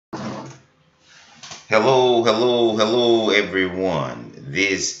Hello, hello, hello, everyone.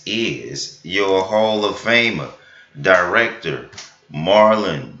 This is your Hall of Famer, Director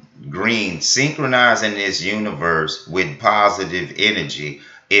Marlon Green, synchronizing this universe with positive energy.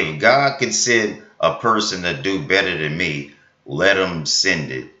 If God can send a person to do better than me, let him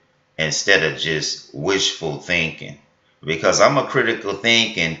send it instead of just wishful thinking. Because I'm a critical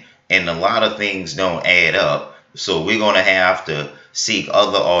thinking and a lot of things don't add up. So we're going to have to seek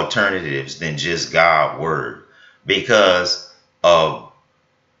other alternatives than just God's word. Because a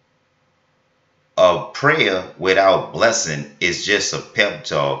prayer without blessing is just a pep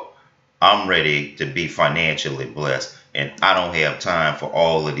talk. I'm ready to be financially blessed. And I don't have time for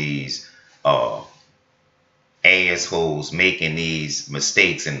all of these uh, assholes making these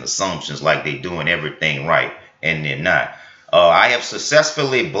mistakes and assumptions like they're doing everything right and they're not. I have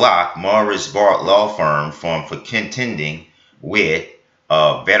successfully blocked Morris Bart Law Firm from for contending with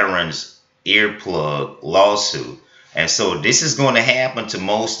veterans earplug lawsuit. And so this is going to happen to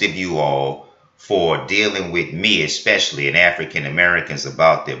most of you all for dealing with me, especially in African Americans,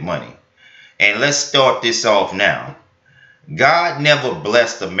 about their money. And let's start this off now. God never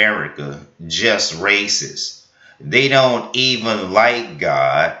blessed America, just racist. They don't even like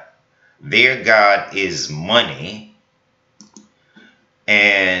God. Their God is money.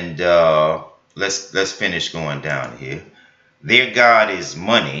 And let's finish going down here. Their God is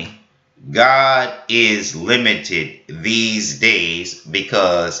money. God is limited these days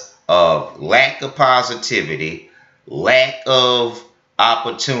because of lack of positivity, lack of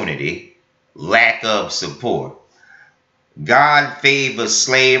opportunity, lack of support. God favors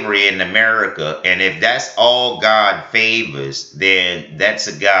slavery in America, and if that's all God favors, then that's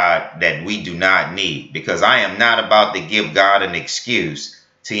a God that we do not need, because I am not about to give God an excuse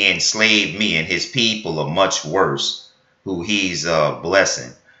to enslave me, and his people are much worse who he's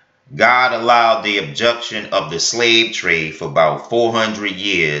blessing. God allowed the abduction of the slave trade for about 400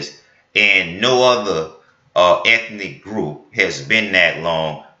 years, and no other ethnic group has been that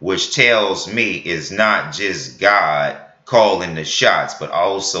long, which tells me it's not just God calling the shots, but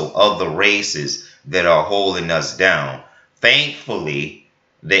also other races that are holding us down. Thankfully,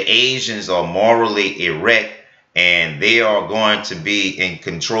 the Asians are morally erect, and they are going to be in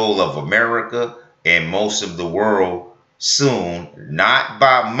control of America and most of the world soon, not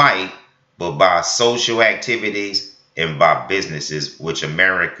by might, but by social activities and by businesses, which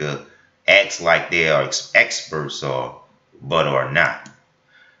America acts like they are experts on, but are not.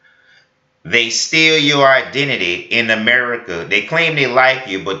 They steal your identity in America. They claim they like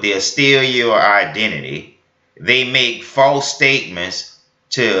you, but they'll steal your identity. They make false statements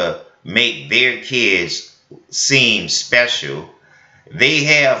to make their kids seem special. They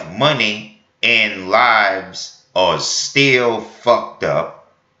have money and lives are still fucked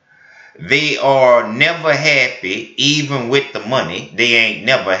up. They are never happy, even with the money. They ain't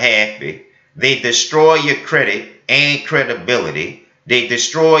never happy. They destroy your credit and credibility. They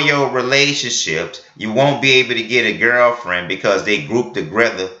destroy your relationships. You won't be able to get a girlfriend because they group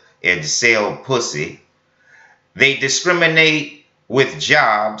together and sell pussy. They discriminate with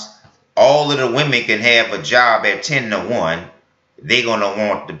jobs. All of the women can have a job at 10 to 1. They're going to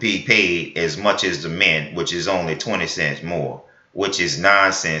want to be paid as much as the men, which is only 20 cents more, which is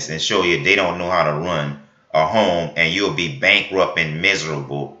nonsense, and show you they don't know how to run a home, and you'll be bankrupt and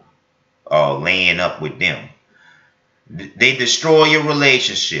miserable laying up with them. They destroy your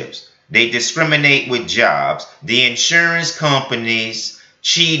relationships. They discriminate with jobs. The insurance companies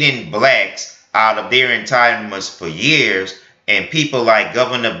cheating blacks out of their entitlements for years, and people like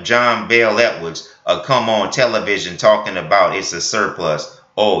Governor John Bell Edwards come on television talking about it's a surplus.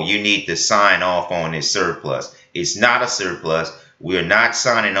 Oh, you need to sign off on this surplus. It's not a surplus. We're not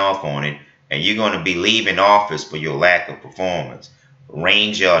signing off on it, and you're going to be leaving office for your lack of performance.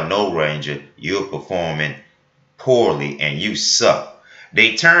 Ranger or no ranger, you're performing poorly and you suck.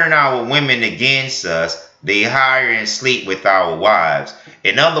 They turn our women against us. They hire and sleep with our wives.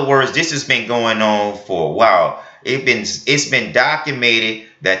 In other words, this has been going on for a while. It's been documented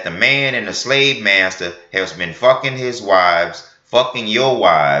that the man and the slave master has been fucking his wives, fucking your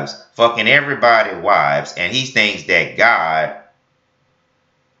wives, fucking everybody's wives, and he thinks that God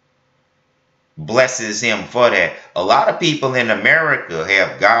blesses him for that. A lot of people in America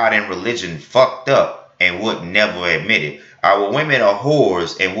have God and religion fucked up and would never admit it. Our women are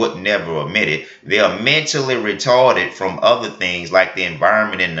whores and would never admit it. They are mentally retarded from other things like the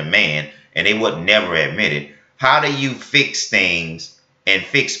environment and the man, and they would never admit it. How do you fix things and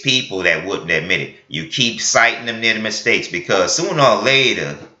fix people that wouldn't admit it? You keep citing them their mistakes, because sooner or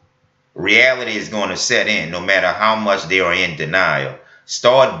later, reality is going to set in no matter how much they are in denial.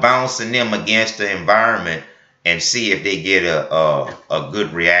 Start bouncing them against the environment and see if they get a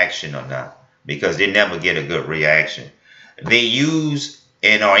good reaction or not. Because they never get a good reaction. They use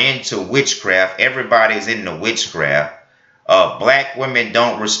and are into witchcraft. Everybody's into witchcraft. Black women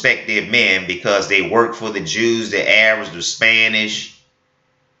don't respect their men because they work for the Jews, the Arabs, the Spanish,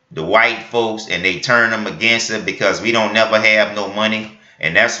 the white folks, and they turn them against it because we don't never have no money.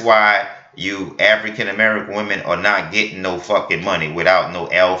 And that's why you African American women are not getting no fucking money without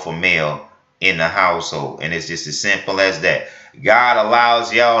no alpha male in the household. And it's just as simple as that. God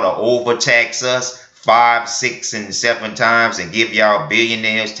allows y'all to overtax us 5, 6, and 7 times and give y'all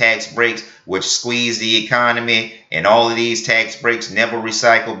billionaires tax breaks, which squeeze the economy, and all of these tax breaks never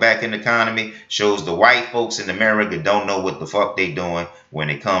recycle back in the economy. Shows the white folks in America don't know what the fuck they doing when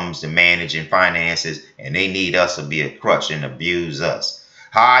it comes to managing finances, and they need us to be a crutch and abuse us.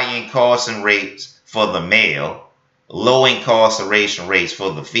 High incarceration rates for the male, low incarceration rates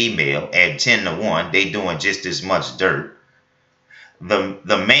for the female at 10 to 1. They doing just as much dirt.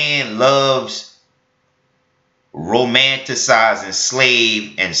 The man loves romanticizing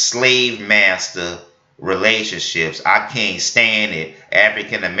slave and slave master relationships. I can't stand it.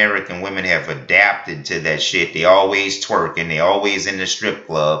 African American women have adapted to that shit. They always twerking. They always in the strip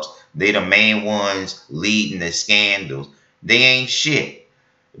clubs. They the main ones leading the scandals. They ain't shit.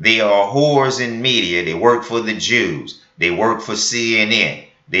 They are whores in media. They work for the Jews. They work for CNN.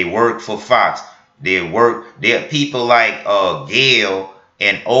 They work for Fox. They're people like Gail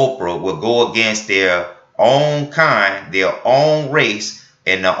and Oprah will go against their own kind, their own race,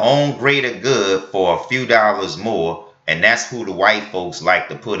 and their own greater good for a few dollars more. And that's who the white folks like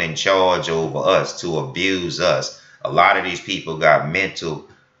to put in charge over us, to abuse us. A lot of these people got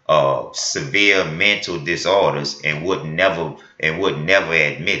severe mental disorders and would never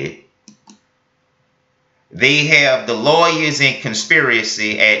admit it. They have the lawyers in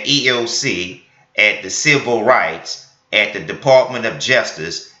conspiracy at EOC, at the Civil Rights, at the Department of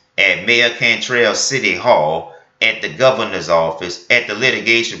Justice, at Mayor Cantrell City Hall, at the governor's office, at the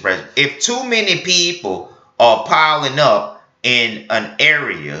litigation president. If too many people are piling up in an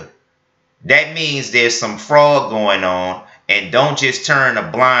area, that means there's some fraud going on, and don't just turn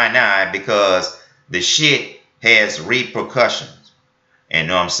a blind eye because the shit has repercussions. And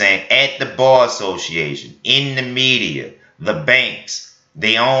know what I'm saying? At the Bar Association, in the media, the banks,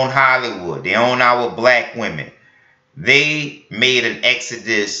 they own Hollywood. They own our black women. They made an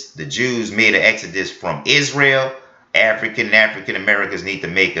exodus. The Jews made an exodus from Israel. African Americans need to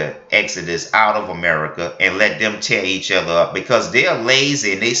make an exodus out of America and let them tear each other up because they're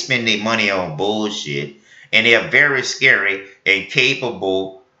lazy and they spend their money on bullshit. And they're very scary and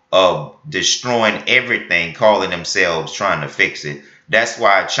capable of destroying everything, calling themselves trying to fix it. That's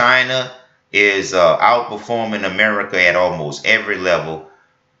why China is outperforming America at almost every level.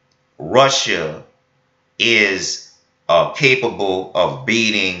 Russia is capable of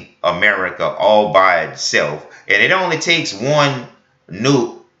beating America all by itself. And it only takes one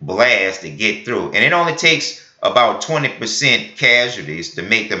nuke blast to get through. And it only takes about 20% casualties to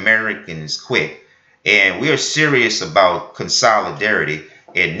make Americans quit. And we are serious about consolidarity.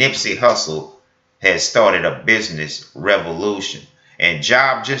 And Nipsey Hussle has started a business revolution. And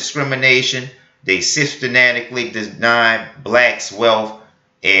job discrimination, they systematically deny blacks wealth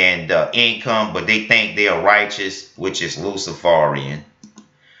and income, but they think they are righteous, which is Luciferian.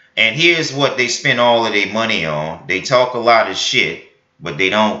 And here's what they spend all of their money on. They talk a lot of shit, but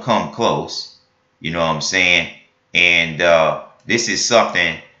they don't come close. You know what I'm saying? And this is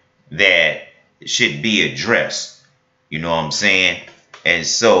something that should be addressed. You know what I'm saying? And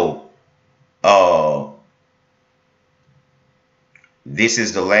so, this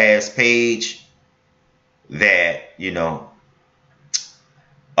is the last page that, you know,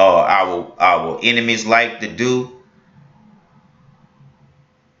 our enemies like to do.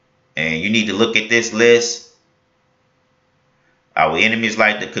 And you need to look at this list. Our enemies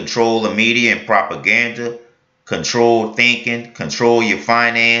like to control the media and propaganda, control thinking, control your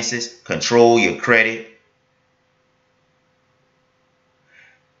finances, control your credit.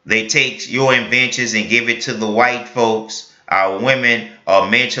 They take your inventions and give it to the white folks. Our women are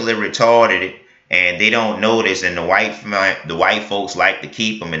mentally retarded and they don't notice, and the white folks like to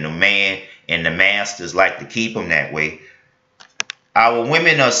keep them, and the man and the masters like to keep them that way. Our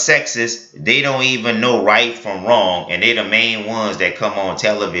women are sexist. They don't even know right from wrong, and they're the main ones that come on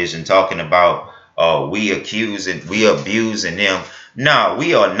television talking about we abusing them. No,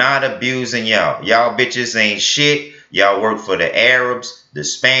 we are not abusing y'all. Y'all bitches ain't shit. Y'all work for the Arabs, the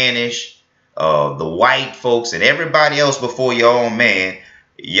Spanish, the white folks, and everybody else before your own man.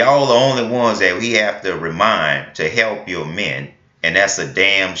 Y'all the only ones that we have to remind to help your men. And that's a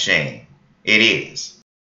damn shame. It is.